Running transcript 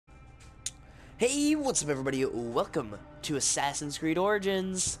Hey, what's up everybody? Welcome to Assassin's Creed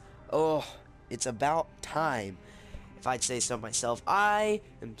Origins. Oh, it's about time. If I'd say so myself, I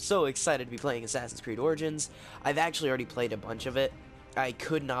am so excited to be playing Assassin's Creed Origins. I've actually already played a bunch of it. I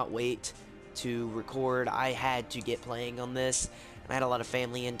could not wait to record. I had to get playing on this. And I had a lot of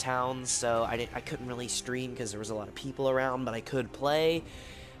family in town, so I couldn't really stream because there was a lot of people around, but I could play.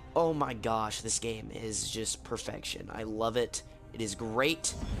 Oh my gosh, this game is just perfection. I love it. It is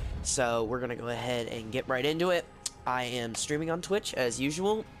great. So we're gonna go ahead and get right into it. I am streaming on Twitch as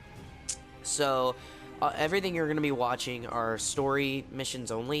usual. So everything you're gonna be watching are story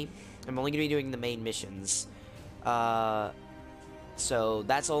missions only. I'm only gonna be doing the main missions. So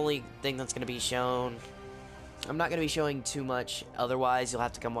that's the only thing that's gonna be shown. I'm not gonna be showing too much. Otherwise, you'll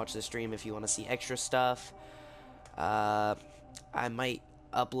have to come watch the stream if you want to see extra stuff. I might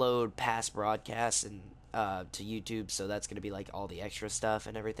upload past broadcasts and to YouTube, so that's going to be like all the extra stuff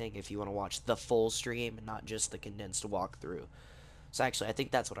and everything if you want to watch the full stream and not just the condensed walkthrough. So actually, I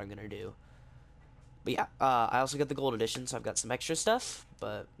think that's what I'm going to do. But yeah, I also got the gold edition, so I've got some extra stuff.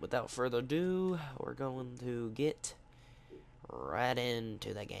 But without further ado, we're going to get right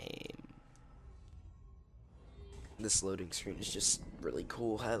into the game. This loading screen is just really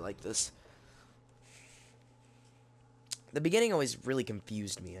cool. I like this. The beginning always really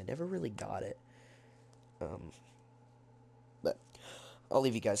confused me. I never really got it. But I'll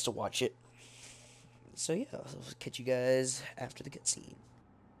leave you guys to watch it. So yeah, I'll catch you guys after the cutscene.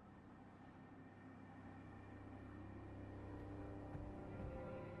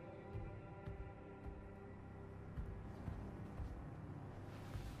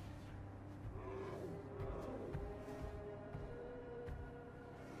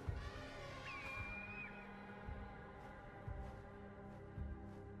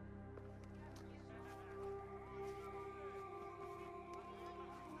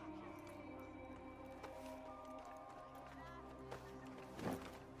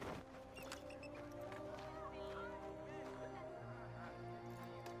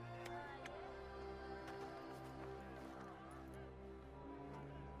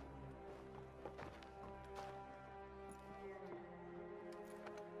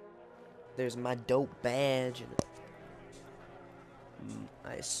 There's my dope badge. And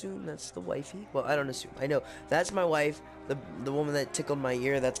I assume that's the wifey. Well, I don't assume. I know. That's my wife. The woman that tickled my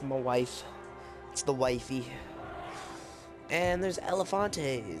ear, that's my wife. It's the wifey. And there's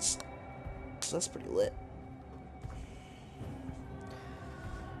Elefantes. So that's pretty lit.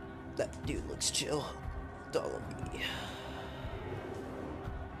 That dude looks chill. Follow me.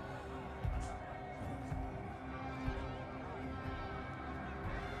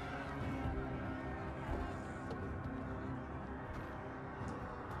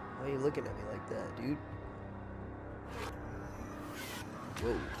 Why are you looking at me like that, dude?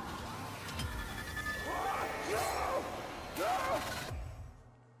 Whoa.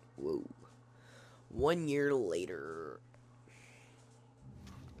 Whoa. 1 year later.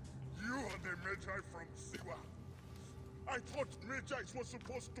 You are the Magi from Siwa. I thought Magi's were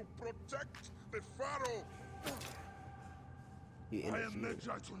supposed to protect the Pharaoh. I am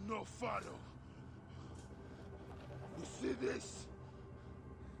Magi to no Pharaoh. You see this?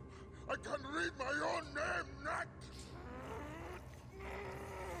 I can read my own name, Nat!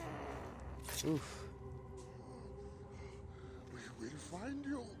 Oof. We will find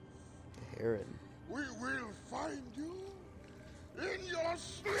you. The heron. We will find you in your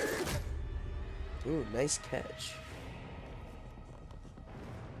sleep. Ooh, nice catch.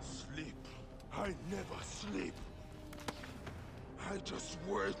 Sleep. I never sleep. I just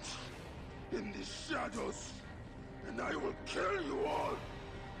wait in the shadows, and I will kill you all.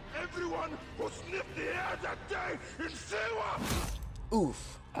 Everyone who sniffed the air that day in Siwa!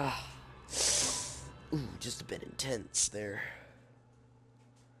 Oof. Ah. Ooh, just a bit intense there.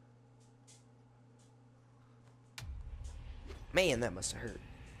 Man, that must have hurt.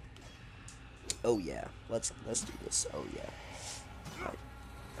 Oh yeah, let's do this. Oh yeah. Right.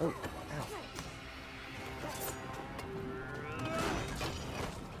 Oh, ow.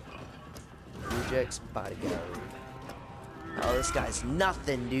 Rejects bodyguard. Oh, this guy's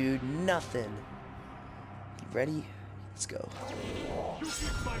nothing, dude. Nothing. You ready? Let's go. You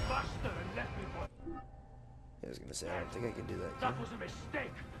killed my master and left me for... I was gonna say, I don't think I can do that. That was a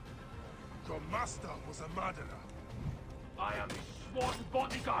mistake. Your master was a murderer. I am his sworn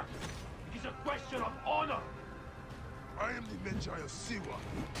bodyguard. It is a question of honor. I am the Magi of Siwa.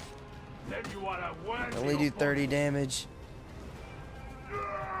 Then you are a worthy I only do 30 opponent. damage.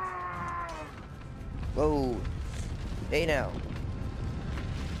 Whoa. Hey now.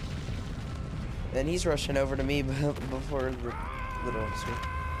 And he's rushing over to me before the little one.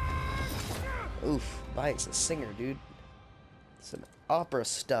 Oof, Bite's a singer, dude. Some opera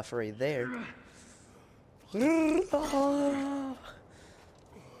stuff right there.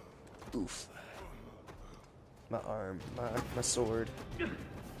 Oof. My arm, my sword.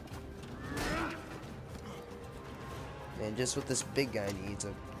 And just what this big guy needs,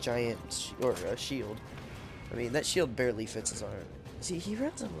 a giant or a shield. I mean, that shield barely fits his arm. See, he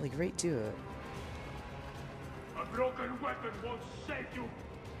runs up like right to it. A broken weapon won't save you.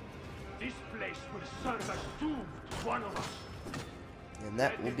 This place will serve as doom to one of us. And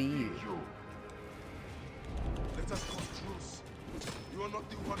that will be you. Let us come truce. You are not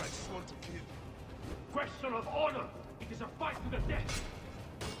the one I sworn to kill. Question of honor. It is a fight to the death.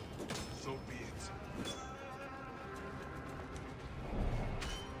 So be it.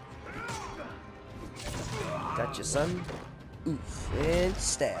 Gotcha, son. Oof, and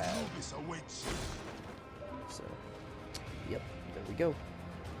stab. This awaits you. So, yep, there we go.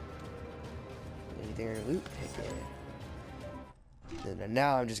 Anything in loot? Heck yeah. And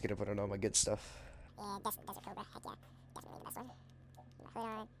now I'm just gonna put on all my good stuff. Yeah, Desert Cobra, heck yeah. Definitely the best one. Put my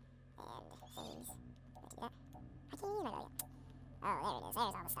hood on, and things. Let's do that. I can't even remember. Oh, there it is. There's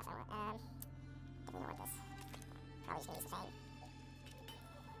all the stuff I want. Definitely want this. Probably just gonna use the Fang.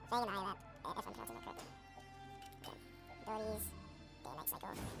 Fang and Eye Lap, if I'm pronouncing that correctly. Okay. Abilities, Day-Night Cycle,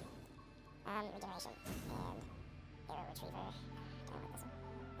 Regeneration, and Arrow Retriever. Do I want this one?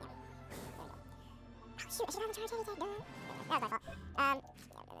 Yeah. There we go. Oh, shoot, I should have a charge anytime, duh. That was my fault. Yeah,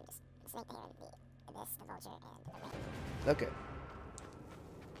 and then just snake the Heron, the Abyss, the Vulture, and the Ring. Okay.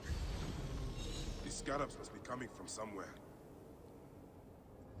 These scarabs must be coming from somewhere.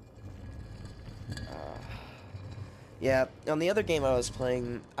 Yeah, on the other game I was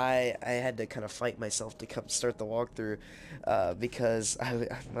playing, I had to kind of fight myself to come start the walkthrough because I'm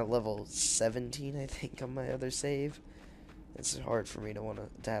at level 17, I think, on my other save. It's hard for me to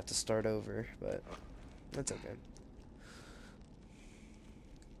have to start over, but that's okay.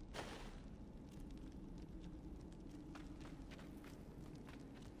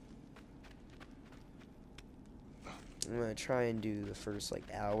 I'm gonna try and do the first like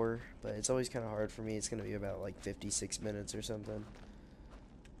hour, but it's always kind of hard for me. It's gonna be about like 56 minutes or something.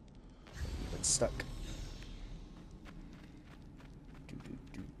 I've been stuck.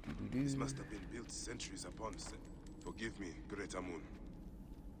 This must have been built centuries upon. Forgive me, Great Amun.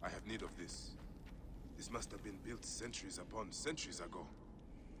 I have need of this. This must have been built centuries upon centuries ago.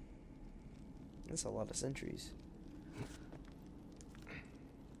 That's a lot of centuries.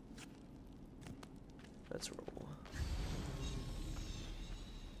 Let's roll.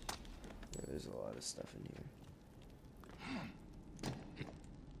 There's a lot of stuff in here.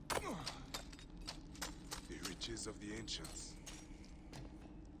 The riches of the ancients.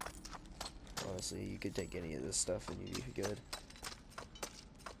 Honestly, you could take any of this stuff and you'd be good.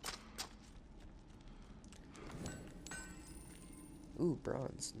 Ooh,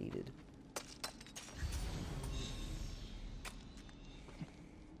 bronze needed.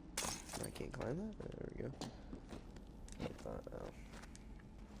 I can't climb that? There we go.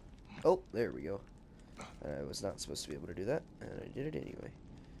 Oh, there we go. I was not supposed to be able to do that, and I did it anyway.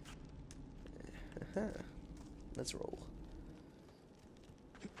 Let's roll.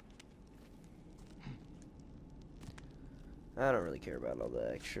 I don't really care about all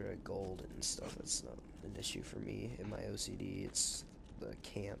the extra gold and stuff. That's not an issue for me in my OCD. It's the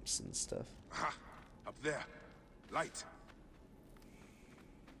camps and stuff. Aha! Up there. Light.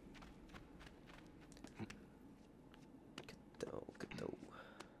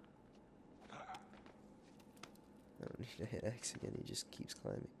 I don't need to hit X again, he just keeps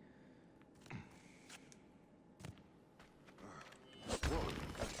climbing.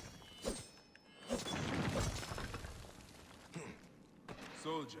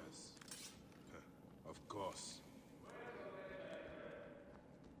 Soldiers. Of course.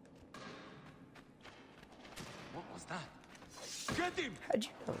 What was that? Get him! How'd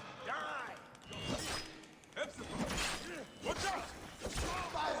you know? Die! Watch out!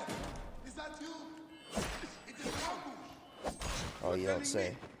 Fire! Is that you? It is an ambush! Oh, you don't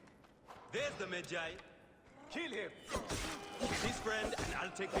say. There's the Magi. Kill him. His friend, and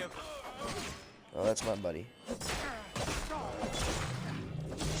I'll take care of him. Oh, that's my buddy.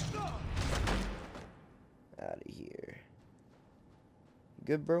 Out of here.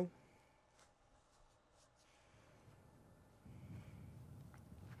 Good, bro?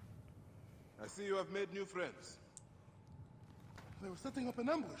 I see you have made new friends. They were setting up an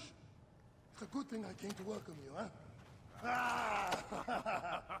ambush. It's a good thing I came to welcome you, huh?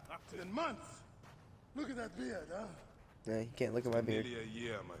 Ah! It's been months. Look at that beard, huh? Yeah, you can't look at my beard. Nearly a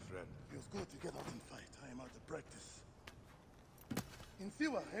year, my friend. Feels good to get out and fight. I am out of practice. In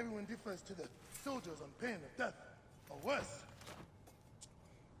Siwa, everyone defers to the soldiers on pain of death, or worse.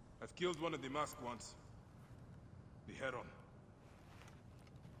 I've killed one of the masked ones. The Heron.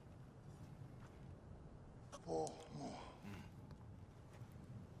 4 more.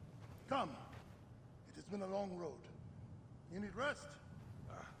 Come. It has been a long road. You need rest?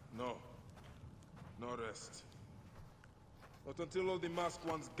 No. No rest. Not until all the masked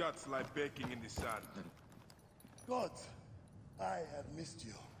one's guts lie baking in the sand. Gods, I have missed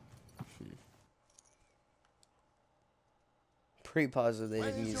you. Pretty positive they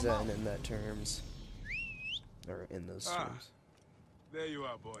didn't Where's use your that mouth? in that terms. Or in those terms. There you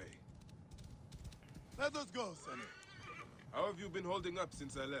are, boy. Let us go, Sonny. How have you been holding up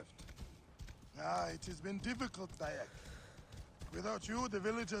since I left? It has been difficult, Bayek. Without you, the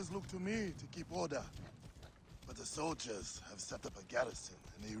villagers look to me to keep order. But the soldiers have set up a garrison,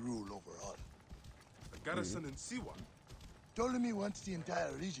 and they rule over all. A garrison in Siwa? Ptolemy wants the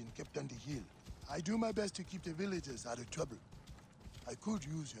entire region kept under heel. I do my best to keep the villagers out of trouble. I could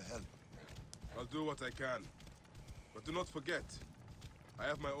use your help. I'll do what I can. But do not forget, I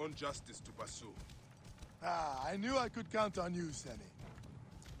have my own justice to pursue. I knew I could count on you, Sonny.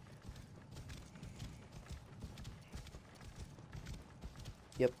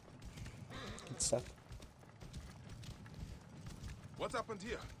 Yep. Good stuff. What happened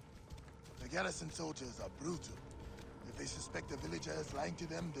here? The garrison soldiers are brutal. If they suspect a villager is lying to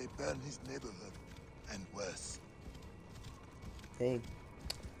them, they burn his neighborhood. And worse. Dang.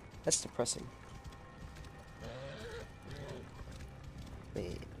 That's depressing.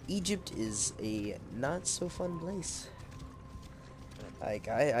 Egypt is a not so fun place. Like,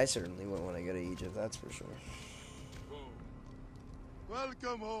 I certainly wouldn't want to go to Egypt, that's for sure.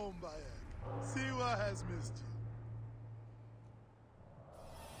 Welcome home, Bayek. Siwa has missed you.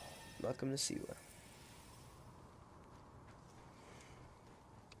 Welcome to Siwa.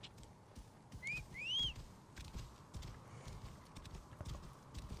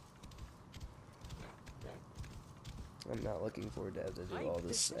 I'm not looking forward to have to do all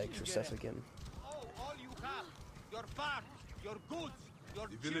this extra stuff again. Oh, all you have, your farm, your goods, your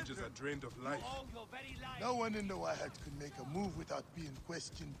The villagers are drained of life. your very life. No one in the Wahat could make a move without being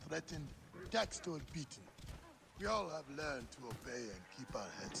questioned, threatened, taxed, or beaten. We all have learned to obey and keep our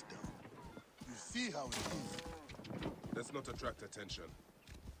heads down. You see how it is. Let's not attract attention.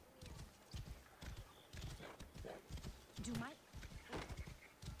 Do my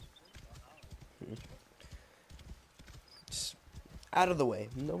Just out of the way.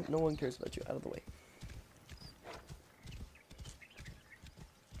 No one cares about you. Out of the way.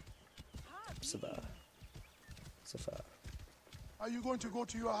 Safa. Are you going to go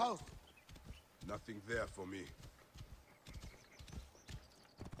to your house? Nothing there for me.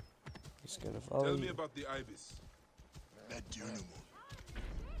 Just gonna follow Tell you. me about the Ibis. Medunum.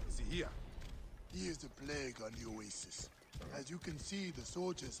 Is he here? He is the plague on the oasis. As you can see, the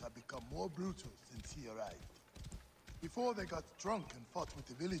soldiers have become more brutal since he arrived. Before they got drunk and fought with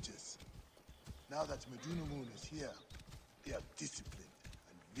the villagers. Now that Medunamun is here, they are disciplined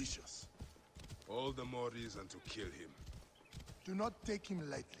and vicious. All the more reason to kill him. Do not take him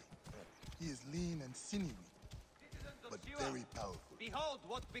lightly. He is lean and sinewy, but very powerful. Behold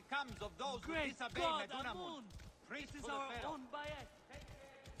what becomes of those who great disobey God, Medunamun. Amun! Priest This is for the our Pharaoh. own Bayek.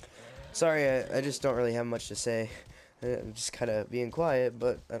 Sorry, I just don't really have much to say. I'm just kind of being quiet,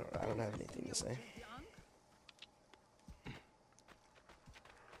 but I don't have anything to say.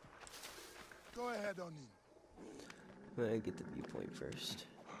 Go ahead, Onin. I'm gonna get the viewpoint first.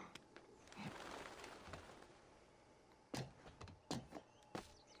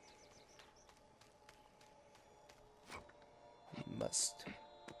 Must.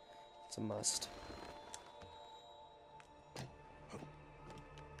 It's a must.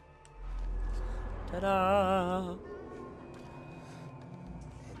 Ta-da!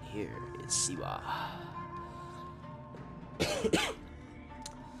 And here is Siwa.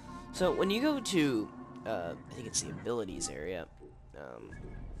 So when you go to, I think it's the abilities area,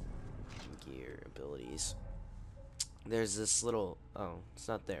 gear abilities. There's this little, oh, it's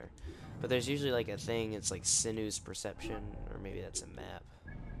not there, but there's usually like a thing. It's like Sinu's perception, or maybe that's a map.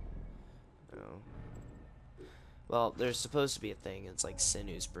 No. Well, there's supposed to be a thing. It's like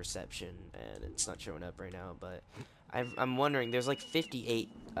Sinu's perception, and it's not showing up right now. But I'm wondering. There's like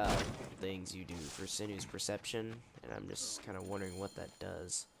 58 things you do for Sinu's perception, and I'm just kind of wondering what that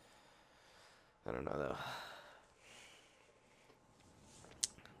does. I don't know though.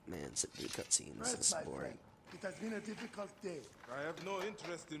 Man, sit through cutscenes. This Rest, is my boring. friend. It has been a difficult day. I have no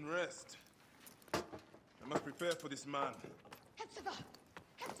interest in rest. I must prepare for this man. Hepzibah!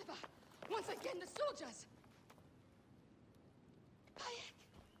 Hepzibah! Once again, the soldiers! Bayek!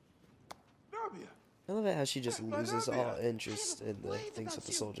 I love it how she just loses all Maravilla. interest in the Worried things with about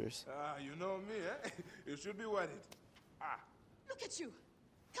the you. soldiers. You know me, eh? You should be worried. Look at you.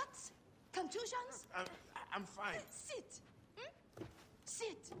 Cuts, contusions. I'm fine. Sit. Hmm?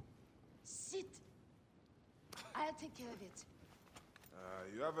 Sit. Sit. I'll take care of it.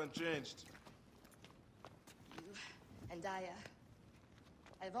 You haven't changed. You and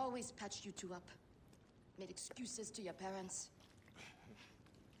I've always patched you two up. Made excuses to your parents.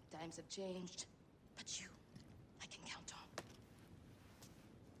 Times have changed, but you, I can count on.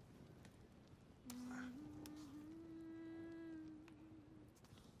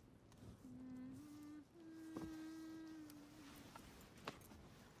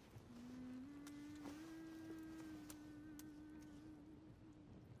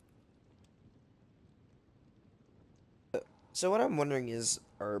 So what I'm wondering is,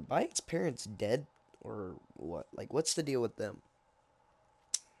 are Bayek's parents dead, or what? Like, what's the deal with them?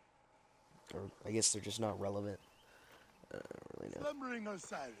 Or I guess they're just not relevant. I don't really know. Slumbering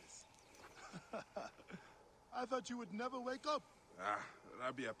Osiris. I thought you would never wake up.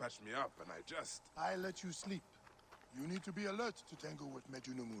 Rabia patched me up and I just... I let you sleep. You need to be alert to tangle with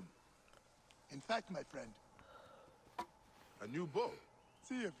Medunamun. In fact, my friend, A new bow.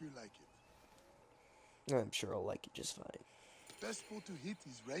 see if you like it. I'm sure I'll like it just fine. Best spot to hit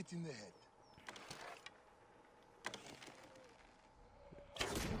is right in the head.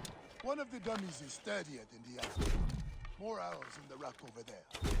 One of the dummies is sturdier than the other. More arrows in the rack over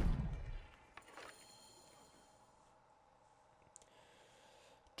there.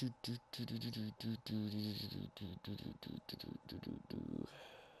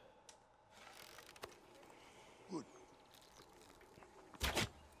 Good.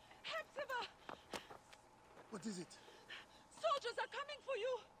 Hepzibah! What is it? Soldiers are coming for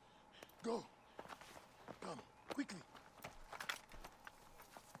you! Go. Come, quickly.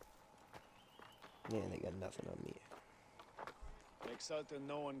 Yeah, they got nothing on me. Make certain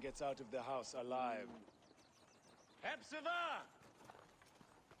no one gets out of the house alive. Hepzibah!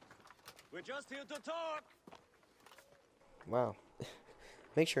 We're just here to talk. Wow.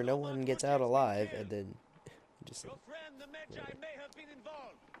 Make sure no one gets out alive, and then just Your friend, the Medjay, may have been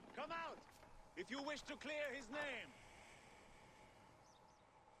involved. Come out, if you wish to clear his name.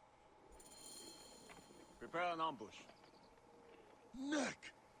 Prepare an ambush. Neck!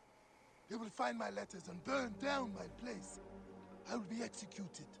 They will find my letters and burn down my place. I will be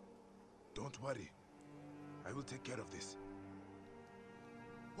executed. Don't worry. I will take care of this.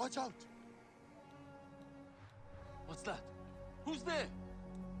 Watch out! What's that? Who's there?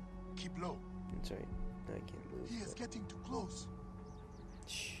 Keep low. that's right. I can't move. He is but- getting too close.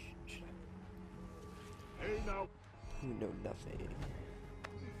 Shh. Shut up. Hey now. You know nothing.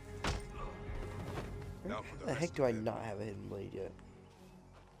 Now Where for the the heck rest do of I them. not have a hidden blade yet?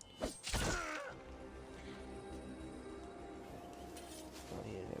 Oh,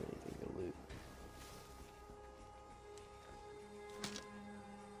 he didn't have anything to loot.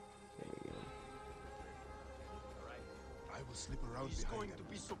 There we go. I will slip around He's behind going them. to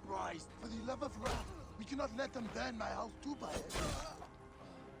be surprised. For the love of Ra, we cannot let them burn my house too by it.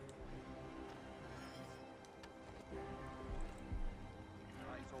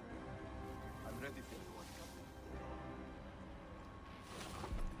 Eyes open. I'm ready for you.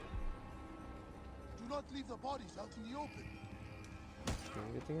 Do not leave the bodies out in the open.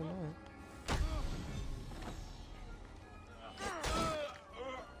 Good thing I'm not.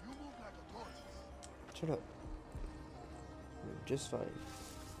 You move like a tortoise. Shut up. You're just fine.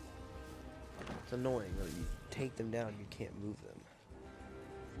 It's annoying though. You take them down, you can't move them.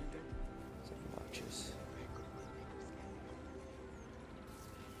 It's obnoxious.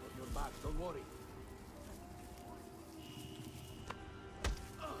 On your back, don't worry.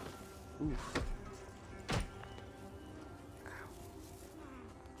 Oof.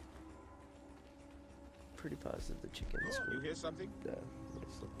 Pretty positive the chickens You were hear something?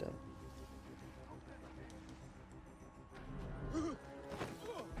 slipped out.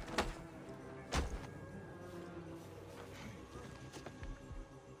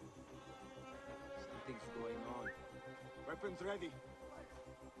 Something's going on. Weapons ready.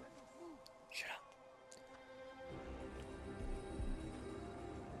 Shut up.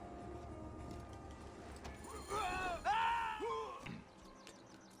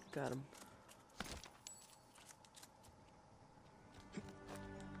 Got him.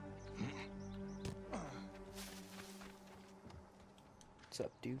 What's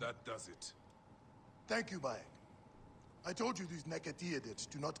up, dude? That does it. Thank you, Bayek. I told you these Nekatiadids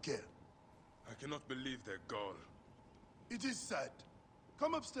do not care. I cannot believe their gall. It is sad.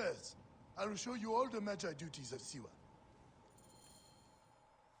 Come upstairs. I will show you all the Magi duties of Siwa.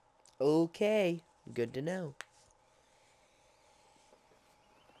 Okay. Good to know.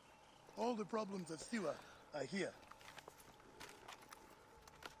 All the problems of Siwa are here.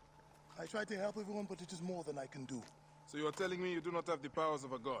 I try to help everyone, but it is more than I can do. So you are telling me you do not have the powers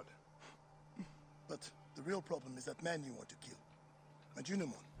of a god? But the real problem is that man you want to kill,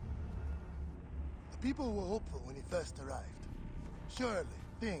 Majunimon. The people were hopeful when he first arrived. Surely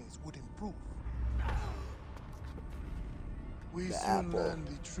things would improve. We The soon apple. learn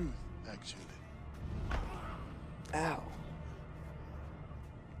the truth, actually. Ow.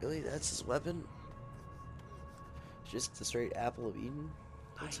 Really? That's his weapon? Just the straight apple of Eden?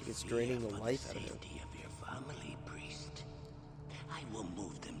 Looks like it's draining the life out of him. Safety of your family, priest. I will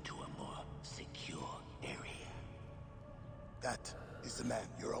move them to a more secure area. That is the man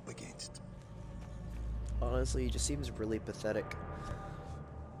you're up against. Honestly, he just seems really pathetic.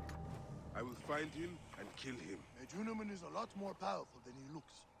 I will find him and kill him. Majunimon is a lot more powerful than he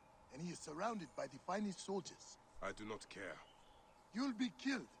looks, and he is surrounded by the finest soldiers. I do not care. You'll be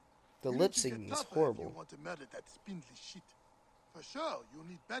killed. The You lip need to get syncing is tougher If horrible. you want to murder that spindly shit. For sure, you'll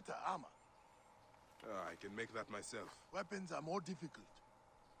need better armor. I can make that myself. Weapons are more difficult.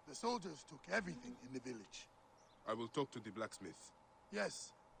 The soldiers took everything in the village. I will talk to the blacksmith.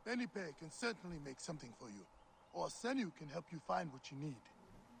 Yes, Benipe can certainly make something for you. Or Senu can help you find what you need.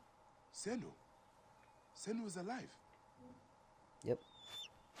 Senu? Senu is alive. Yep.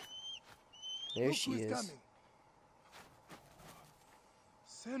 There Look she who's is. coming.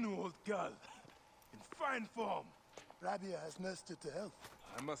 Senu, old girl. In fine form. Rabia has nursed her to health.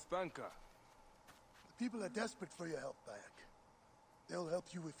 I must thank her. The people are desperate for your help, Bayak. They'll help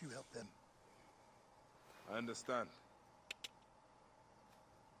you if you help them. I understand.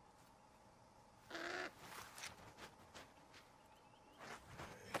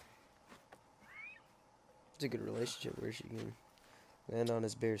 It's a good relationship where she can land on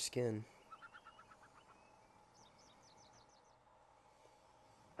his bare skin.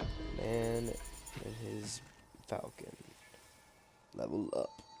 Man and his falcon. Level up.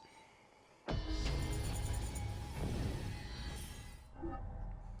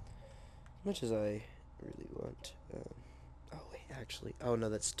 As much as I really want. Oh, wait, actually. Oh, no,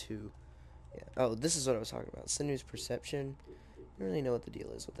 that's 2. Yeah. Oh, this is what I was talking about. Sinu's perception. I don't really know what the deal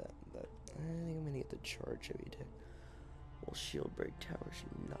is with that, but I think I'm gonna get the charge heavy attack. Well, shield break tower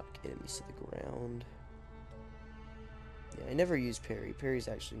should knock enemies to the ground. Yeah, I never use parry. Parry's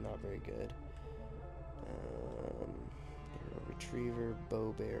actually not very good. Hero retriever,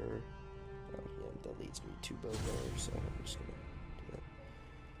 bow bearer. Oh, yeah, that leads me to bow bearer, so I'm just gonna do that.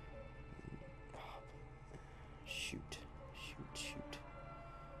 Shoot, shoot, shoot.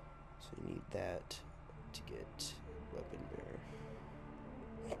 So you need that to get weapon bearer.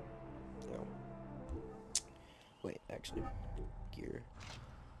 No. Wait, actually, gear.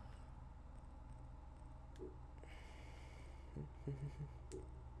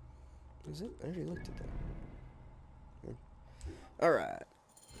 Is it? I already looked at that. Alright.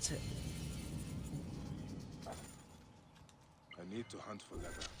 Let's hit. I need to hunt for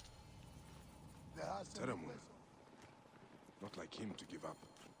leather. There are some Teramun. places. Not like him to give up.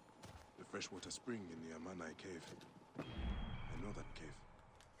 The freshwater spring in the Amanai cave. I know that cave.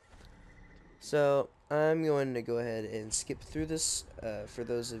 So, I'm going to go ahead and skip through this for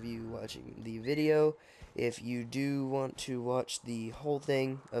those of you watching the video. If you do want to watch the whole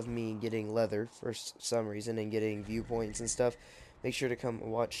thing of me getting leather for some reason and getting viewpoints and stuff, make sure to come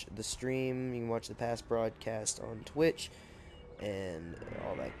watch the stream. You can watch the past broadcast on Twitch and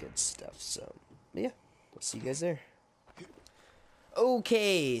all that good stuff. So, yeah, I'll see you guys there.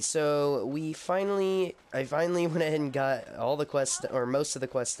 Okay, so I finally went ahead and got all the quests, or most of the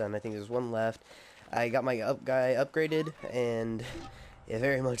quests done. I think there's one left. I got my guy upgraded, and yeah,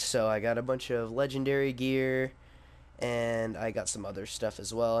 very much so. I got a bunch of legendary gear, and I got some other stuff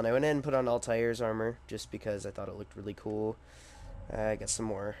as well. And I went in and put on Altair's armor, just because I thought it looked really cool. I got some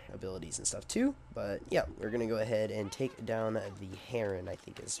more abilities and stuff too, but yeah, we're gonna go ahead and take down the Heron, I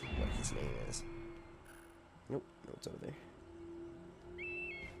think is what his name is. Nope, no, it's over there.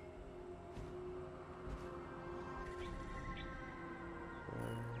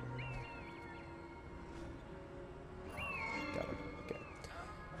 Got him. Okay.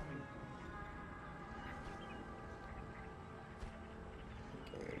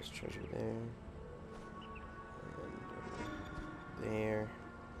 Okay, there's treasure there. And there.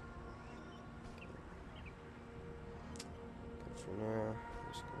 Good for now.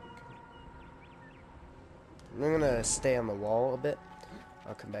 I'm gonna stay on the wall a bit.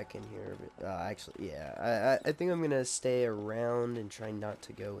 I'll come back in here a bit. Actually, yeah. I think I'm gonna stay around and try not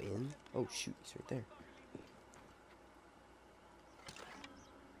to go in. Oh shoot, he's right there.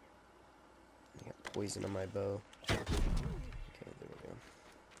 Yeah, poison on my bow. Okay, there we go.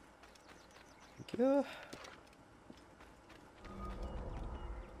 Thank you.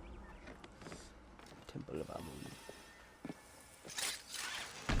 Temple of Amun.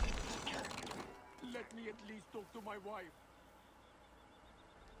 Let me at least talk to my wife.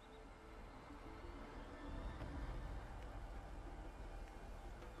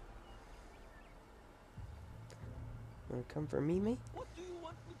 Wanna come for me, mate? What do you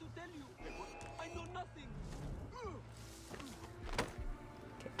want me to tell you? I know nothing.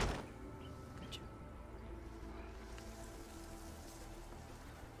 Gotcha.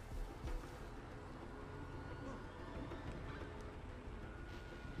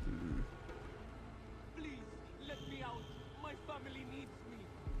 Please, let me out. My family needs me.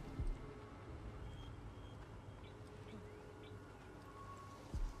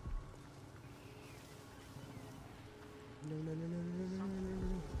 No, no, no, no, no, no, no, no,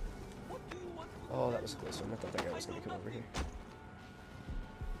 no. What do you want me to Oh, that was a close one. I thought that guy was gonna come over here.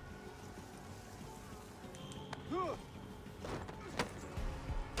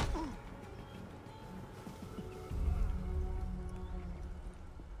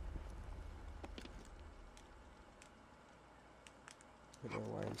 I don't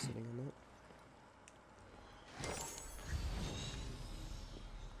know why I'm sitting on that.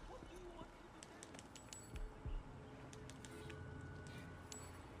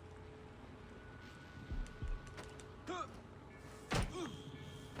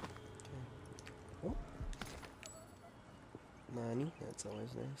 Oh. Money, that's always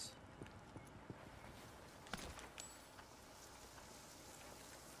nice.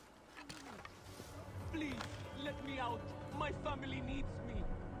 Please, let me out. My family needs me.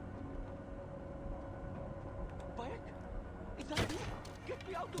 Bayek? Is that you? Get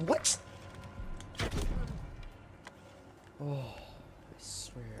me out of What? Oh, I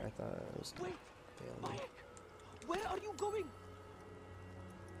swear, I thought I was gonna Wait, fail me. Bayek! Where are you going?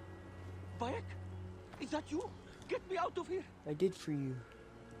 Bayek? Is that you? Get me out of here! I did for you.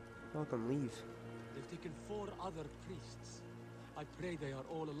 Welcome, leave. They've taken 4 other priests. I pray they are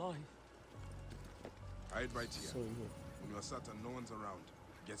all alive. Hide right here. Same here. When you're certain no one's around,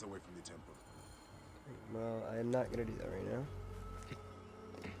 get away from the temple. Well, I am not gonna do that right now.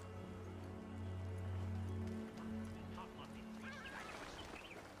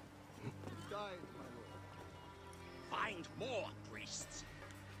 Find more priests.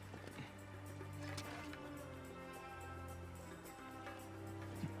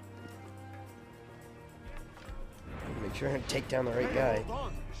 Make sure I take down the right guy.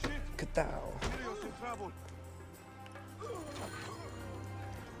 Kathao.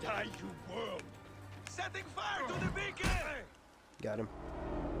 Die, you world! Setting fire to the beacon! Got him.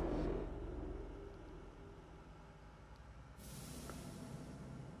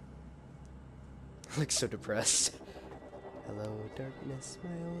 Looks so depressed. Hello, darkness, my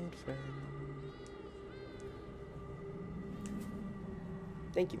old friend.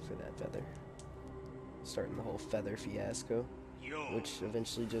 Thank you for that, Feather. Starting the whole Feather fiasco, which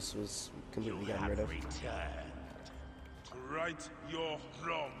eventually just was completely gotten rid of. Right your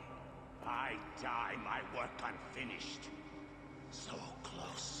wrong. I die my work unfinished. So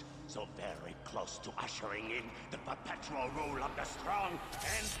close, so very close to ushering in the perpetual rule of the strong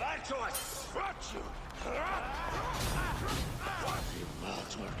and virtuous. Virtue! The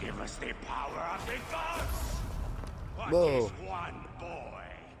gods will give us the power of the gods. What Whoa. is one boy?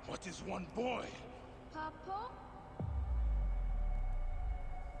 What is one boy? Papa?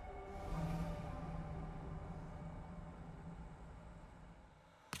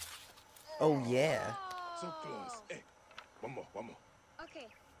 Oh yeah. So close. Hey, one more. Okay,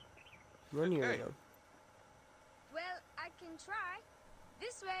 Run your Hey. though. well, I can try.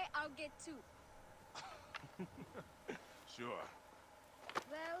 This way, I'll get 2. Sure.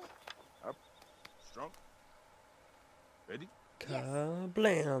 Well, Strong. Ready?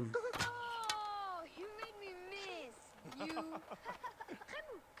 Kablam. oh, you made me miss. You.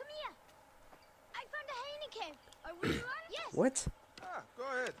 Remu, come here. I found a hyena cave. Are we run? Yes. What? Ah, go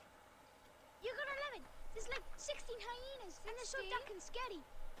ahead. You're gonna love it. There's like 16 hyenas, and they're so dark and scary.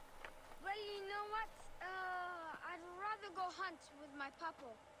 Well, you know what? I'd rather go hunt with my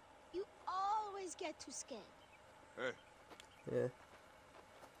papa. You always get too scared. Hey, Yeah.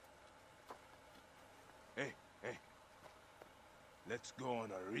 hey. Let's go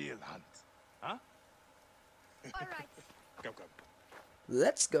on a real hunt. Huh? All right. Come.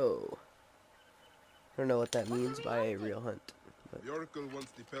 Let's go. I don't know what that means by a real hunt. But The Oracle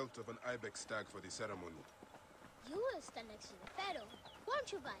wants the pelt of an ibex stag for the ceremony. You will stand next to the pharaoh,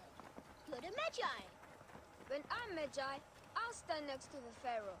 won't you, Violet? You're the Magi. When I'm Magi, I'll stand next to the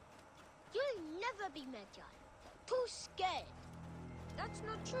pharaoh. You'll never be Magi. Too scared. That's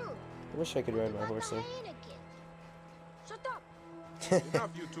not true. I wish I could ride my horse there. Shut up. Enough,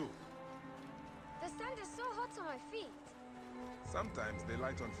 you two. The sand is so hot on my feet. Sometimes they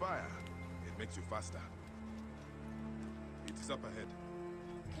light on fire. It makes you faster. It is up ahead.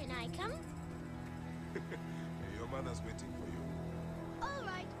 Can I come? Your mother's waiting for you. All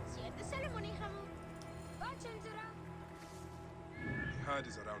right. See you at the ceremony, Hamu. Bye, Chandra. The herd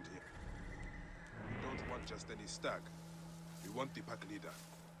is around here. We don't want just any stag. We want the pack leader.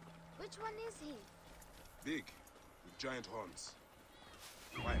 Which one is he? Big, with giant horns.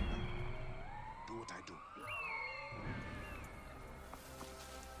 Quiet now. Do what I do.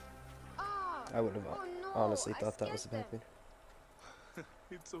 Oh, I would have oh no, honestly I thought that was a scared bad bit.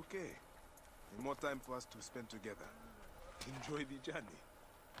 It's okay. More time for us to spend together. Enjoy the journey.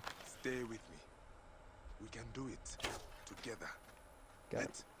 Stay with me. We can do it together. Got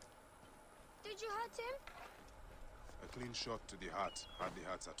it. Did you hurt him? A clean shot to the heart hardly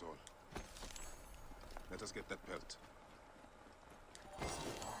hurts at all. Let us get that pelt.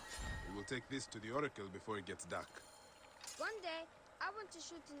 We will take this to the Oracle before it gets dark. One day, I want to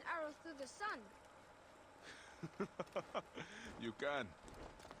shoot an arrow through the sun. You can.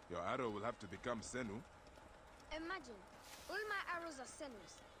 Your arrow will have to become Senu. Imagine, all my arrows are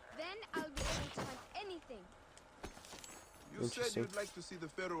Senus. Then I'll be able to hunt anything. You said you'd like to see the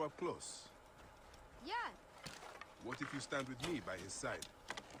Pharaoh up close. Yeah, What if you stand with me by his side?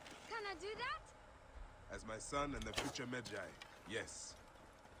 can I do that? As my son and the future Magi, yes.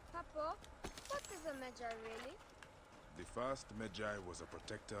 Papa, what is a Magi really? The first Magi was a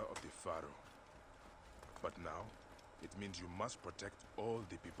protector of the Pharaoh. But now, it means you must protect all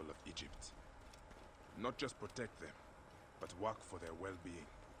the people of Egypt. Not just protect them, but work for their well-being.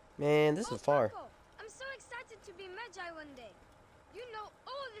 Man, this is far. Papa, I'm so excited to be Magi one day. You know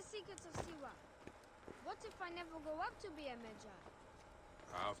all the secrets of Siwa. What if I never grow up to be a Magi?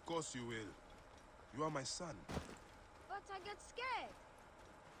 Of course you will. You are my son. But I get scared.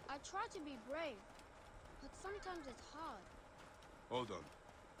 I try to be brave, but sometimes it's hard. Hold on.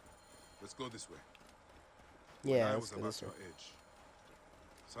 Let's go this way. Yeah, I let's was go about this way. your age.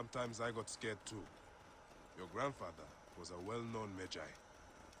 Sometimes I got scared too. Your grandfather was a well-known Magi,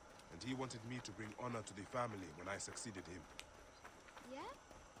 and he wanted me to bring honor to the family when I succeeded him. Yeah?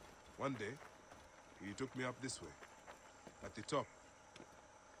 One day, he took me up this way, at the top.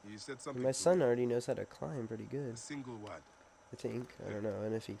 He said something. My to son me, already knows how to climb pretty good. a single word. I think. I don't know.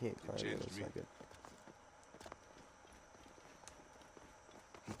 And if he can't climb, then changed it's me. not good.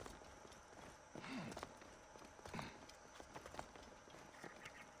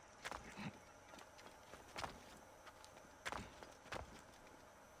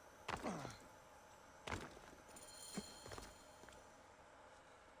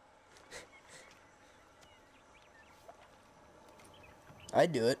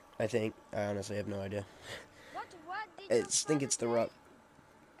 I'd do it, I think. I honestly have no idea. What word did I your just think father it's the say? rock.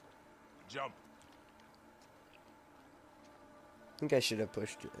 Jump. I think I should have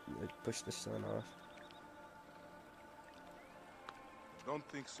pushed the sun off. Don't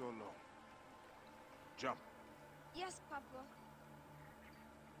think so long. Jump. Yes, Papa.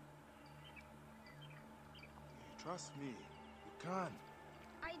 Trust me. You can.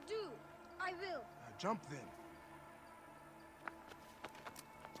 I do. I will. Jump then.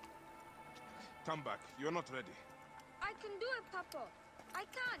 Come back. You're not ready. I can do it, Papa. I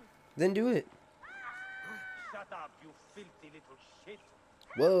can. Then do it. Shut up, you filthy little shit.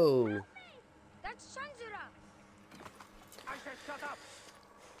 Whoa. That's Shanjira. I said shut up.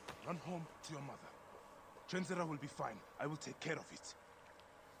 Run home to your mother. Trenzera will be fine. I will take care of it.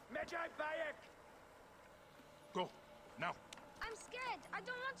 Magi Bayek! Go. Now. I'm scared. I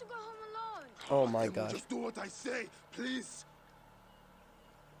don't want to go home alone. Oh my Then we'll god. just do what I say, please.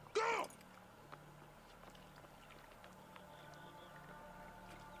 Go!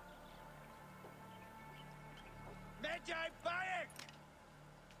 Magi Bayek!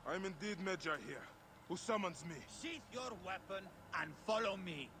 I'm indeed Magi here. Who summons me? Sheath your weapon and follow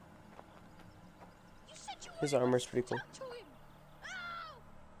me. You said you His wanted armor's to pretty cool. talk to him. Ow!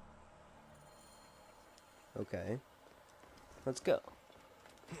 Okay. Let's go.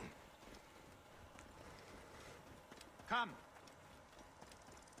 Come,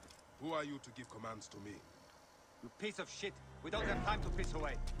 Who are you to give commands to me? you piece of shit. We don't have time to piss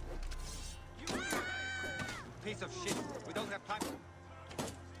away. You piece of shit. We don't have time.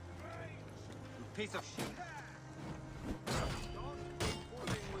 You piece of shit.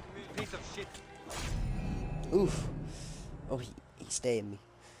 Piece of shit. Oof. Oh, he stabbed me.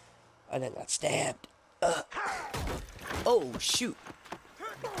 I done got stabbed. Oh, shoot.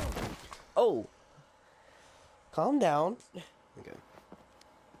 Oh! Calm down. Okay.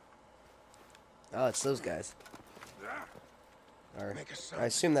 Oh, it's those guys. Or, I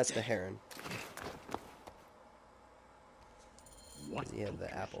assume that's the heron. What? He had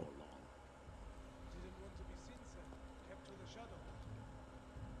the apple.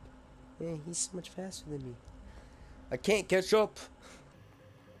 Yeah, he's so much faster than me. I can't catch up.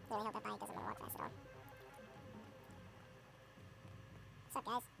 Really hope that bike doesn't want to walk fast at all. What's up,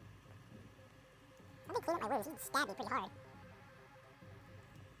 guys? I've been cleaning up my rooms. He stabbed me pretty hard.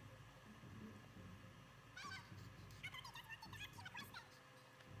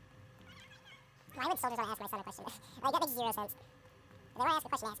 Why would soldiers want to ask my son a question? Like, that makes zero sense. If they want to ask a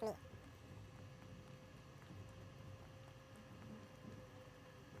question, ask me.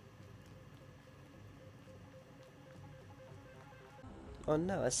 Oh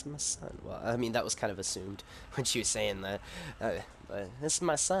no, that's my son. Well, I mean, that was kind of assumed when she was saying that. But this is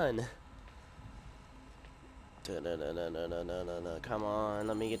my son. No, come on,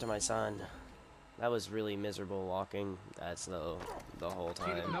 let me get to my son. That was really miserable walking. That's the whole See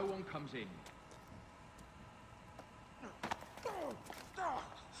that time. no one comes in.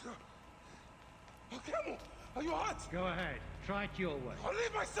 Camel, are you hurt? Go ahead. Try it your way. I'll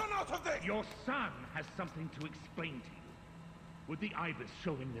leave my son out of this! Your son has something to explain to you. Would the ibis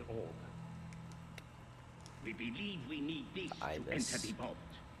show him the orb? We believe we need this Ibis. to enter the vault.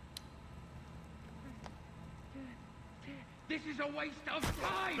 This is a waste of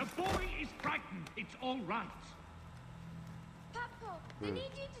time! The boy is frightened. It's all right. Papa, they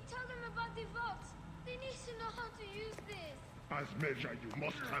need you to tell them about the vault. They need to know how to use this. As measure, you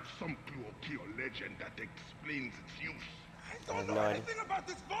must have some clue or key or legend that explains its use. I don't know anything about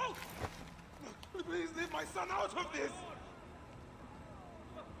this vault! Please leave my son out of this!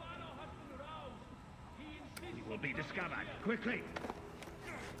 He will be discovered. Quickly!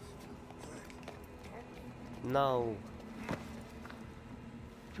 No.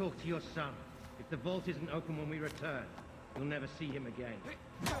 Talk to your son. If the vault isn't open when we return, you'll never see him again.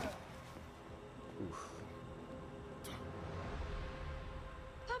 Oof.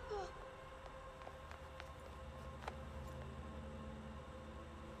 Papa,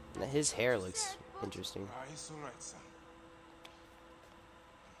 Now, his hair looks interesting. It's alright, son.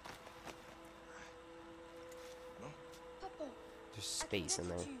 Papa, There's space in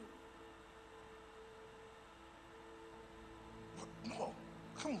there. No,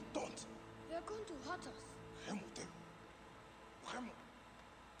 come on, don't. they're going to hurt us. Camel, Camel.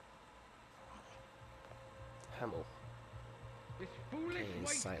 Hamel. This foolish And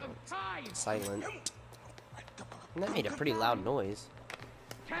waste silent. of time! Silent. And that made a pretty loud noise.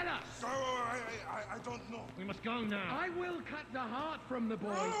 Tell us! So, I don't know. We must go now. I will cut the heart from the boy.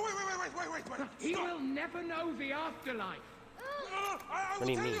 No, wait. He Stop. will never know the afterlife. No, I What will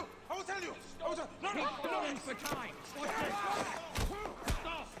do you tell mean? you. I will tell you. No, He's stalling for time.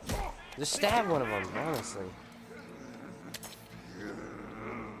 Just stab one of them, honestly.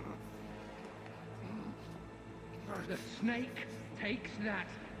 The snake takes that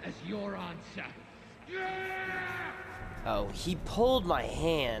as your answer. Oh, he pulled my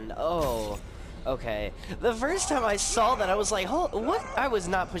hand. Oh, okay. The first time I saw that, I was like, "Oh, what?" I was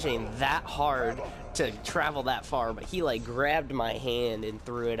not pushing that hard to travel that far, but he like grabbed my hand and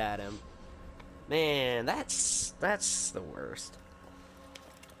threw it at him. Man, that's the worst.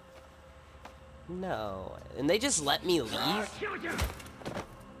 No, and they just let me leave?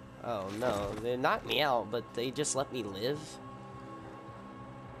 Oh no, they knocked me out, but they just let me live?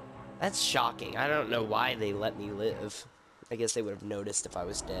 That's shocking. I don't know why they let me live. I guess they would have noticed if I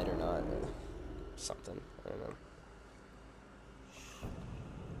was dead or not, or something. I don't know.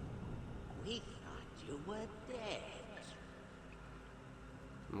 We thought you were dead.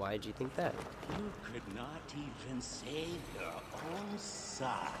 Why'd you think that? You could not even save your own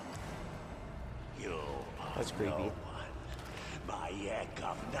son. You are That's creepy. no one. Bayek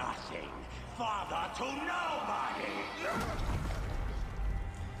of nothing. Father to nobody.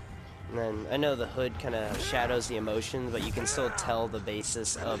 And then I know the hood kind of shadows the emotions, but you can still tell the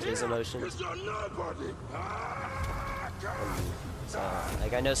basis of his emotions. You're nobody. So,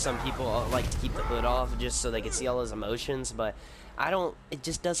 like, I know some people like to keep the hood off just so they can see all his emotions, but I don't. It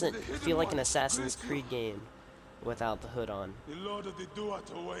just doesn't feel like an Assassin's Creed game without the hood on. The Lord of the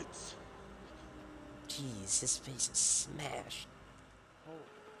Duat awaits. Jeez, his face is smashed.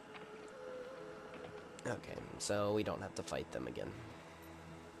 Okay, so we don't have to fight them again.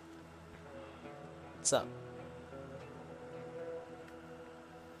 What's up?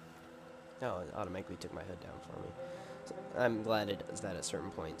 Oh, it automatically took my hood down for me. So I'm glad it does that at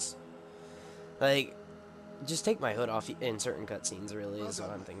certain points. Like, just take my hood off in certain cutscenes, really, is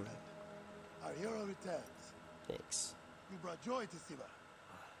what I'm thinking. Our hero returns. Thanks. You brought joy to Siva.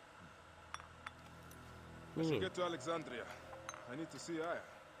 I should get to Alexandria. I need to see Aya.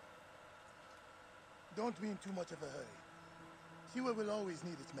 Don't be in too much of a hurry. Siva will always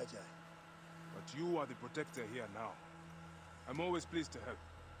need its Magi. But you are the protector here now. I'm always pleased to help.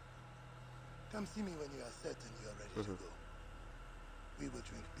 Come see me when you are certain you are ready to go. We will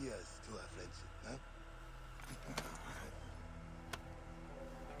drink beers to our friendship, huh?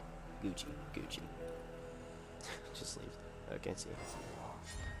 Gucci. Just leave. Okay, see.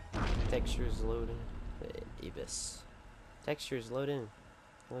 Textures loading. Ibis. Textures loading.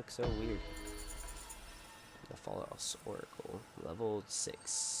 Looks so weird. The Fallout Oracle. Level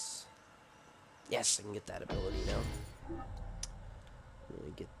 6. Yes, I can get that ability now. Let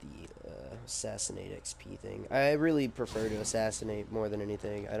me get the assassinate XP thing. I really prefer to assassinate more than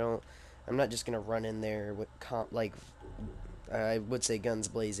anything. I'm not just gonna run in there with I would say guns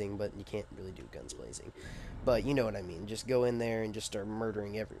blazing, but you can't really do guns blazing. But you know what I mean. Just go in there and just start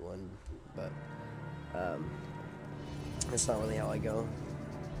murdering everyone. But that's not really how I go.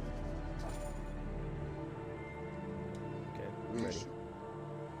 Okay, I'm ready.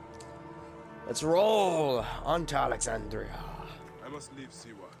 Let's roll on to Alexandria. I must leave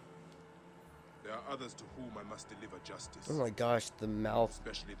Siwa. There are others to whom I must deliver justice. Oh my gosh, the mouth.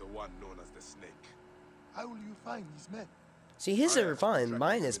 Especially the one known as the Snake. How will you find these men? See, his are fine.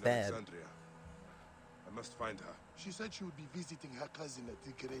 Mine is bad. I must find her. She said she would be visiting her cousin at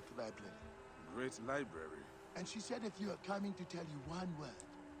the Great Library. Great Library? And she said if you are coming to tell you one word.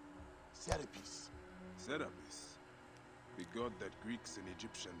 Serapis. Serapis? The god that Greeks and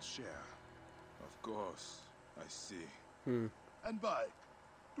Egyptians share. Of course. I see. And bye.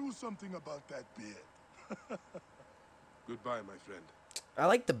 Do something about that beard. Goodbye, my friend. I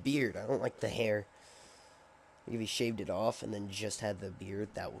like the beard. I don't like the hair. If he shaved it off and then just had the beard,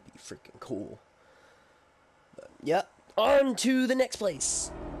 that would be freaking cool. But, yep. On to the next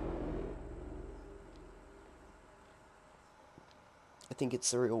place. I think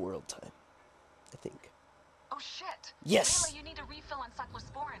it's the real world time. I think. Oh shit. Yes. Layla, you need a refill on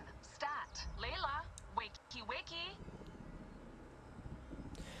cyclosporin. Stat. Layla, wakey wakey.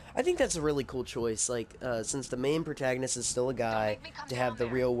 I think that's a really cool choice. Like, since the main protagonist is still a guy, to have the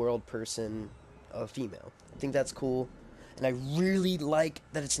real world person a female. I think that's cool. And I really like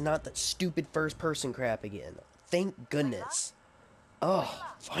that it's not that stupid first person crap again. Thank goodness.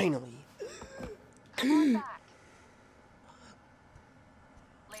 Oh, finally. Come on back.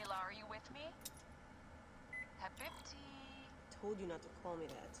 Layla, are you with me? Habibti. Told you not to call me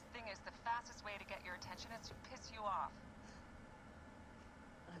that. Thing is, the fastest way to get your attention is to piss you off.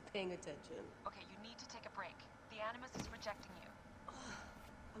 I'm paying attention. Okay, you need to take a break. The Animus is rejecting you.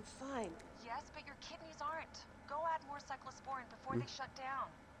 I'm fine. Yes, but your kidneys aren't. Go add more cyclosporin before they shut down.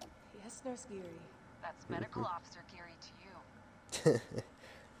 Yes, Nurse Geary. That's Medical Officer Geary to you.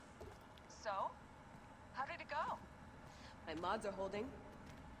 So, how did it go? My mods are holding.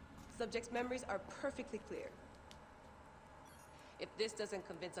 Subject's memories are perfectly clear. If this doesn't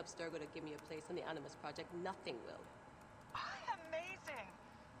convince Abstergo to give me a place on the Animus Project, nothing will. Amazing!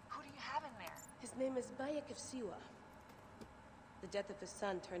 Who do you have in there? His name is Bayek of Siwa. The death of his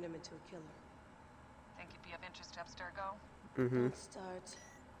son turned him into a killer. Think you'd be of interest to Abstergo? Don't start.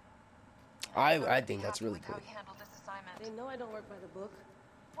 I think that's really cool. How he handled this assignment. They know I don't work by the book.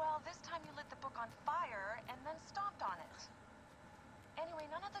 Well, this time you lit the book on fire and then stomped on it. Anyway,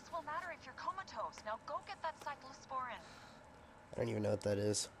 none of this will matter if you're comatose. Now go get that cyclosporin. I don't even know what that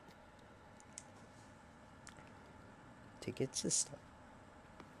is. Ticket system.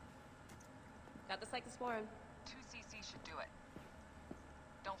 Got the cyclosporin. 2 cc should do it.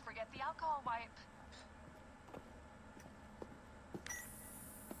 Don't forget the alcohol wipe.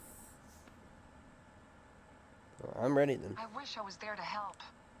 Well, I'm ready then. I wish I was there to help.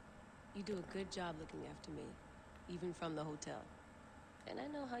 You do a good job looking after me, even from the hotel. And I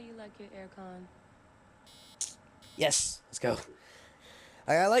know how you like your aircon. Yes, let's go.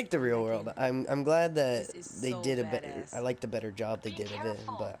 I like the real world. I'm glad that they so did a better. badass. I like the better job they did of it,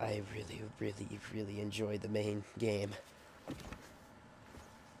 but I really enjoyed the main game.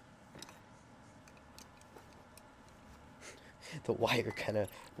 The wire kind of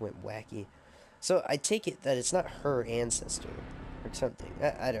went wacky. So I take it that it's not her ancestor or something.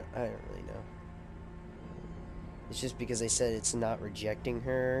 I don't really know. It's just because they said it's not rejecting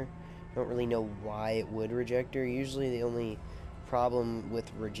her. I don't really know why it would reject her. Usually the only problem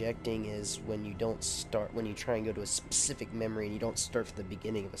with rejecting is when you don't start, when you try and go to a specific memory and you don't start from the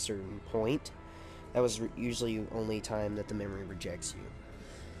beginning of a certain point. That was usually the only time that the memory rejects you.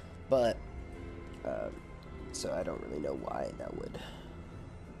 But, so I don't really know why that would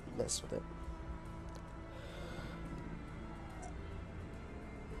mess with it.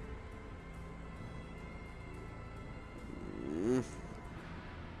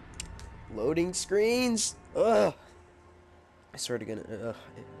 loading screens. Ugh. I swear to goodness. Ugh.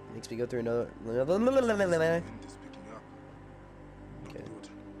 It makes me go through another. Okay.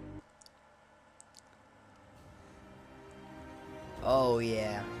 Oh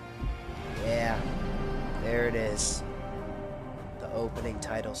yeah. Yeah. There it is. The opening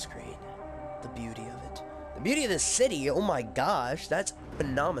title screen. The beauty of it. The beauty of this city. Oh my gosh, that's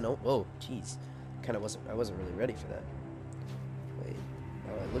phenomenal. Whoa, jeez. I wasn't really ready for that. Wait.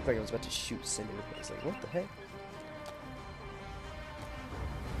 Oh, it looked like I was about to shoot Cinder. I was like, what the heck?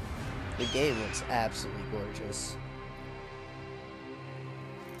 The game looks absolutely gorgeous.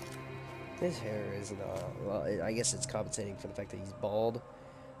 His hair is well, I guess it's compensating for the fact that he's bald,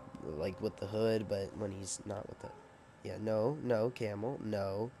 like with the hood, but when he's not with the, yeah, no, camel,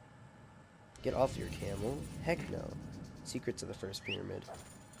 no. Get off your camel. Heck no. Secrets of the First Pyramid.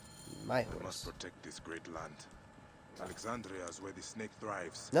 My horse. I must protect this great land. Alexandria is where the snake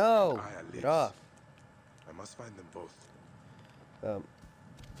thrives. No! And Aya Get lives. off. I must find them both.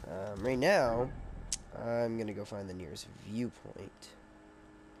 Right now, I'm gonna go find the nearest viewpoint.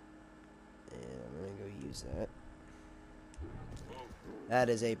 And I'm gonna go use that. That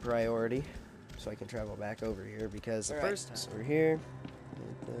is a priority. So I can travel back over here because the first time we're here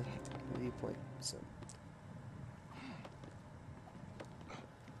at the viewpoint. So.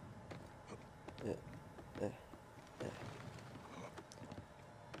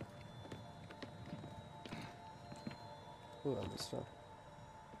 Ooh, I almost fell.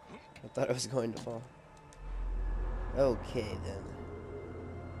 I thought I was going to fall. Okay, then.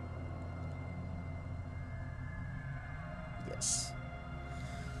 Yes.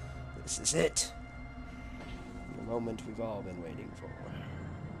 This is it. The moment we've all been waiting for.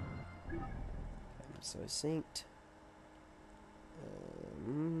 I'm so synced.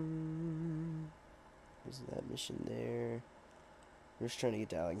 There's that mission there. We're just trying to get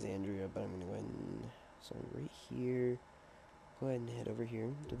to Alexandria, but I'm going to go ahead and... So right here... Go ahead and head over here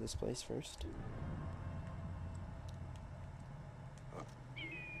to this place first.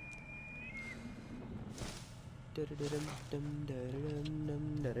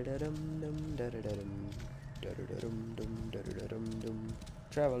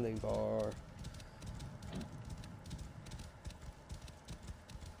 Traveling bar.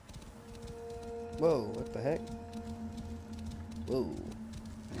 Whoa, what the heck? Whoa,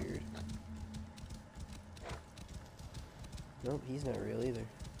 weird. Nope, he's not real either.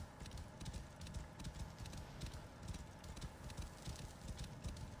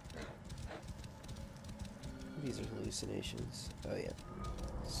 These are hallucinations. Oh yeah.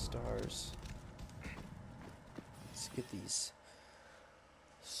 Stars. Let's get these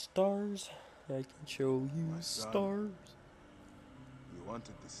stars. I can show you stars. You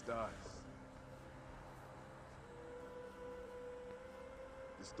wanted the stars.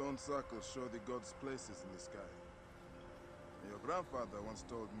 The stone circles show the gods' places in the sky. Your grandfather once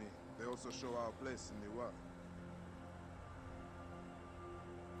told me they also show our place in the world.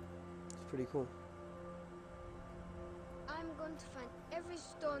 It's pretty cool. I'm going to find every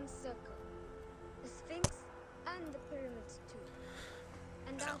stone circle, the Sphinx, and the pyramids too.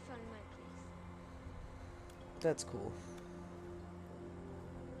 And I'll find my place. That's cool.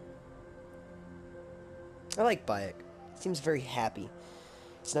 I like Bayek. Seems very happy.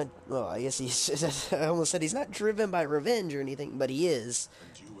 It's not, well, I guess he's, I almost said he's not driven by revenge or anything, but he is.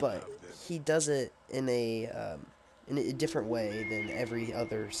 But he does it in a different way than every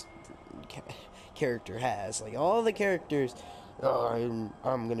other character has. Like, all the characters, oh,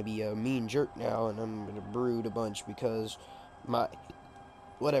 I'm gonna be a mean jerk now, and I'm gonna brood a bunch because my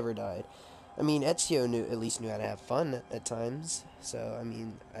whatever died. I mean, Ezio at least knew how to have fun at times. So, I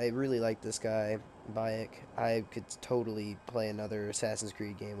mean, I really like this guy, Bayek. I could totally play another Assassin's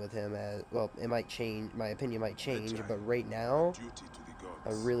Creed game with him. Well, it might change. My opinion might change, but right now,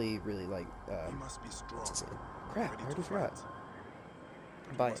 I really, really like. What's his name? Crap, I already forgot.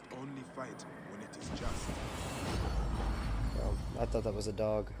 Bayek. Only fight when it is just. Oh, I thought that was a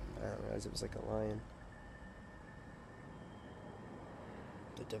dog. I didn't realize it was like a lion.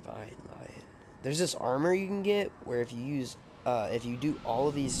 The Divine Lion. There's this armor you can get where if you do all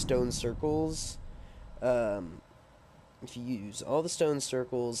of these stone circles, if you use all the stone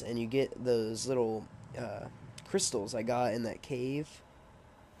circles and you get those little crystals I got in that cave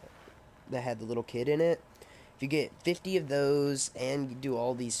that had the little kid in it, if you get 50 of those and you do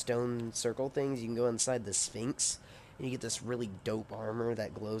all these stone circle things, you can go inside the Sphinx and you get this really dope armor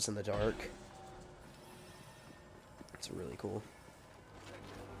that glows in the dark. It's really cool.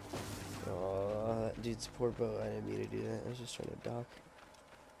 Oh, that dude's poor boat. I didn't mean to do that. I was just trying to dock.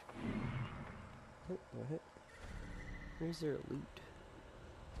 Oh, what? Where's their loot?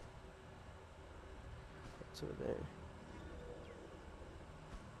 What's over there?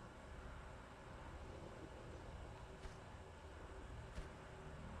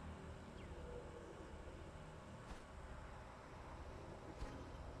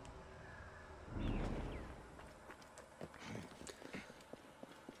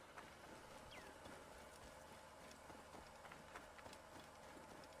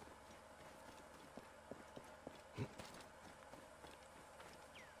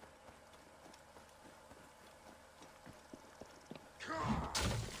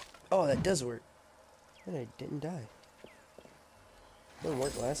 Oh, that does work. And I didn't die. Didn't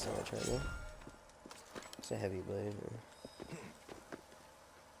work last time I tried though. It's a heavy blade.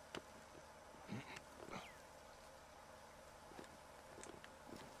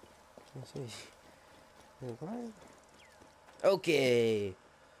 Let's see. Okay.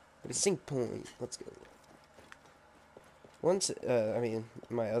 The sync point. Let's go. Once, I mean,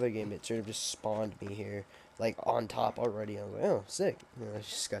 my other game, it sort of just spawned me here, like, on top already. I was like, oh, sick. You know, I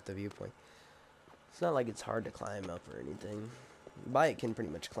just got the viewpoint. It's not like it's hard to climb up or anything. Bite can pretty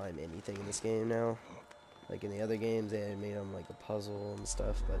much climb anything in this game now. Like in the other games, they had made them like a puzzle and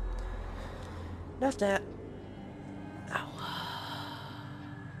stuff, but enough that. Ow.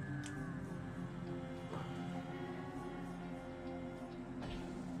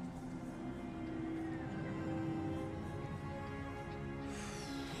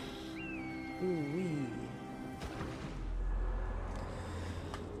 Ooh-wee.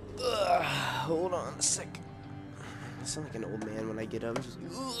 Hold on a sec. I sound like an old man when I get up. Just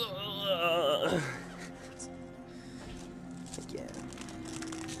again.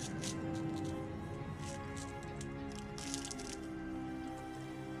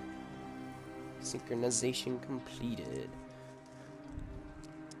 Synchronization completed.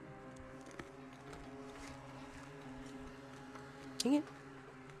 Dang it.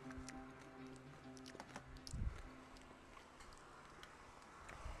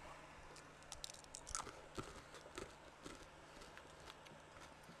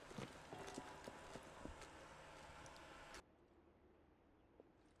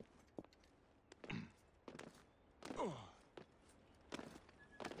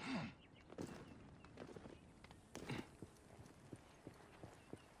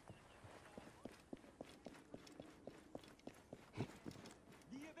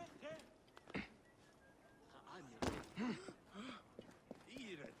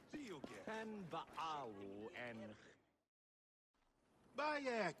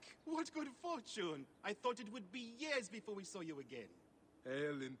 Bayek, what good fortune! I thought it would be years before we saw you again.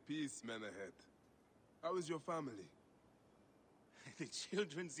 Hail in peace, Menahet. How is your family? The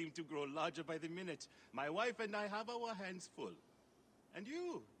children seem to grow larger by the minute. My wife and I have our hands full. And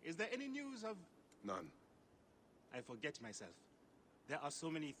you? Is there any news of... None. I forget myself. There are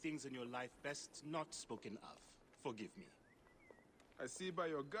so many things in your life best not spoken of. Forgive me. I see by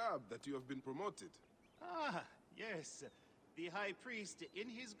your garb that you have been promoted. Ah, yes. The High Priest, in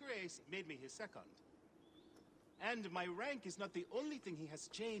his grace, made me his second. And my rank is not the only thing he has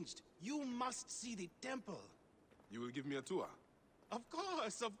changed. You must see the temple. You will give me a tour? Of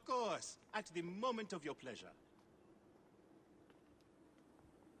course, of course. At the moment of your pleasure.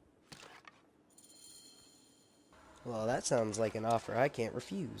 Well, that sounds like an offer I can't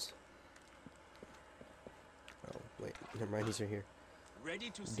refuse. Oh, wait. Never mind, he's right here. Ready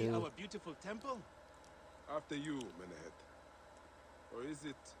to see our beautiful temple? After you, Menahet. Or is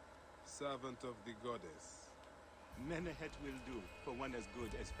it servant of the goddess? Menahet will do for one as good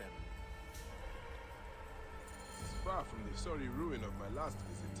as family. It's far from the sorry ruin of my last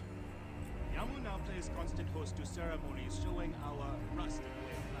visit. Yamuna plays constant host to ceremonies showing our rustic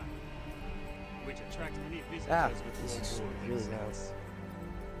way of life, which attract many visitors with this is really nice.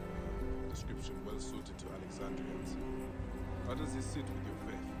 Description well suited to Alexandrians. How does this sit with your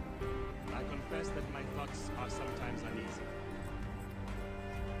faith? I confess that my thoughts are sometimes uneasy.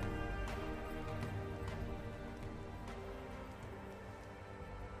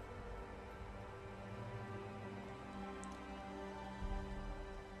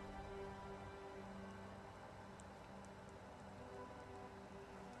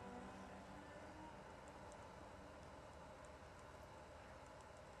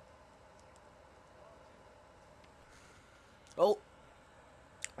 Oh,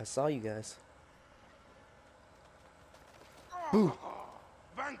 I saw you guys. Boo.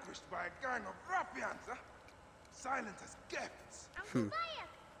 Vanquished by a gang of ruffians, huh? Silent as gifts. Uncle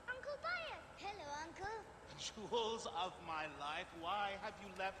Bayek! Uncle Bayek! Hello, Uncle. Jewels of my life, why have you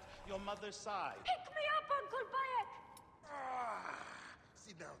left your mother's side? Pick me up, Uncle Bayek!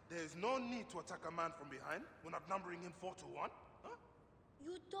 See now, there is no need to attack a man from behind. We're not numbering him 4 to 1. Huh?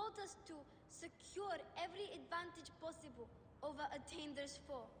 You taught us to secure every advantage possible over Attainer's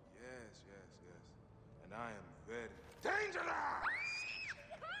foe. Yes. And I am very dangerous!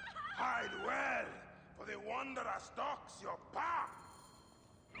 Hide well, for the Wanderer stalks your path!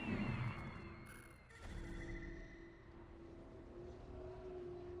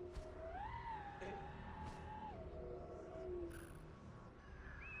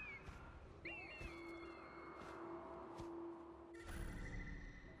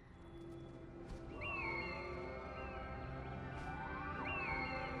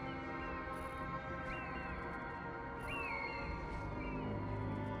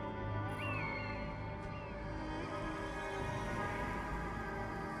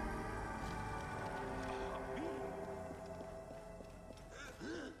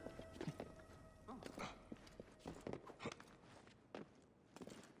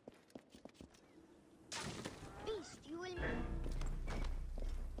 Beast, you will...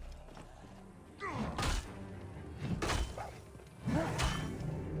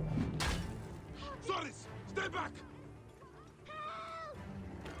 Sorry, stay back!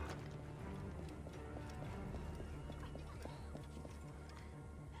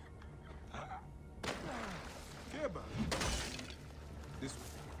 Keba! This way.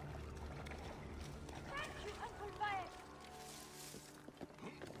 Thank you, Uncle Wyatt.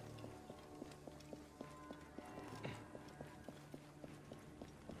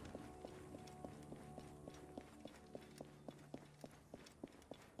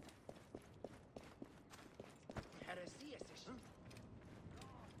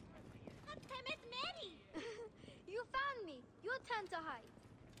 You found me. Your turn to hide.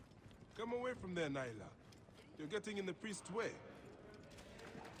 Come away from there, Nyla. You're getting in the priest's way.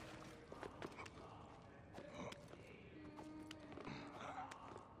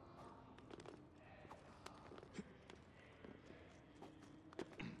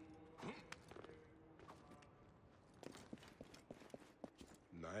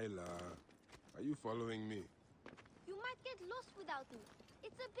 Nyla, are you following me? You might get lost without me.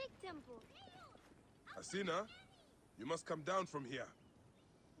 It's a big temple. Asina, you must come down from here.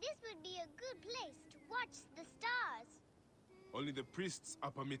 This would be a good place to watch the stars. Only the priests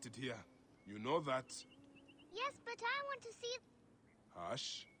are permitted here. You know that. Yes, but I want to see...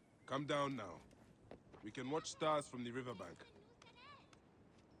 Hush. Come down now. We can watch stars from the riverbank.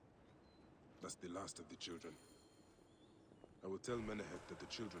 That's the last of the children. I will tell Menehet that the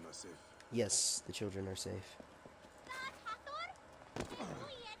children are safe. Yes, the children are safe.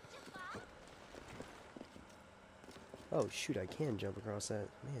 Oh shoot, I can jump across that.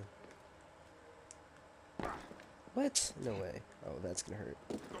 Man. What? No way. Oh, that's gonna hurt.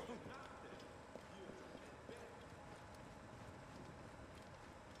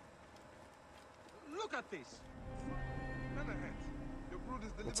 Look at this! Menehet, your brood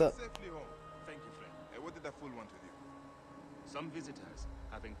is What's delivered up? safely home. Thank you, friend. What did that fool want with you? Some visitors,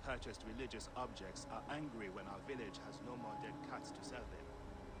 having purchased religious objects, are angry when our village has no more dead cats to sell them.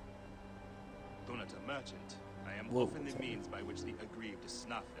 Though not a merchant, I am Whoa. often the means by which the aggrieved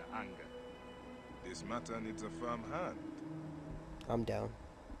snuff their anger. This matter needs a firm hand. I'm down.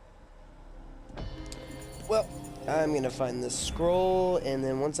 Well, I'm gonna find the scroll, and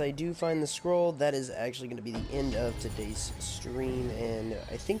then once I do find the scroll, that is actually gonna be the end of today's stream, and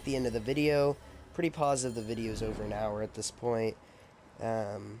I think the end of the video. Pretty positive the video is over an hour at this point.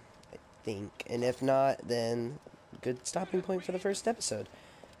 I think, and if not, then good stopping point for the first episode.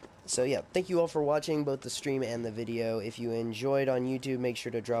 So yeah, thank you all for watching both the stream and the video. If you enjoyed on YouTube, make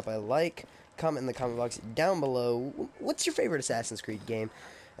sure to drop a like, comment in the comment box down below. What's your favorite Assassin's Creed game?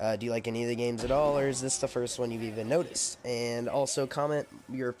 Do you like any of the games at all, or is this the first one you've even noticed? And also comment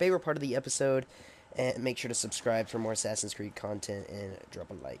your favorite part of the episode, and make sure to subscribe for more Assassin's Creed content, and drop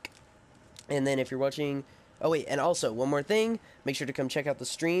a like. And then if you're watching... Oh wait, and also, one more thing, make sure to come check out the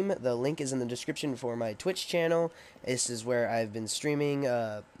stream. The link is in the description for my Twitch channel. This is where I've been streaming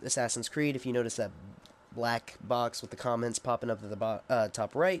Assassin's Creed. If you notice that black box with the comments popping up at the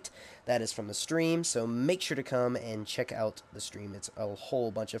top right, that is from the stream. So make sure to come and check out the stream. It's a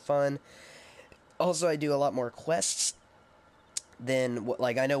whole bunch of fun. Also, I do a lot more quests than,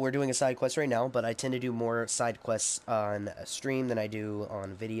 like, I know we're doing a side quest right now, but I tend to do more side quests on a stream than I do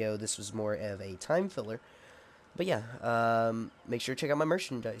on video. This was more of a time filler. But yeah, make sure to check out my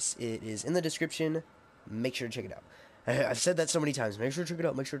merchandise. It is in the description. Make sure to check it out. I've said that so many times. Make sure to check it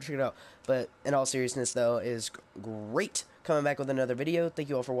out. Make sure to check it out. But in all seriousness, though, it is great coming back with another video. Thank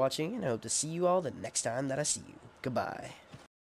you all for watching, and I hope to see you all the next time that I see you. Goodbye.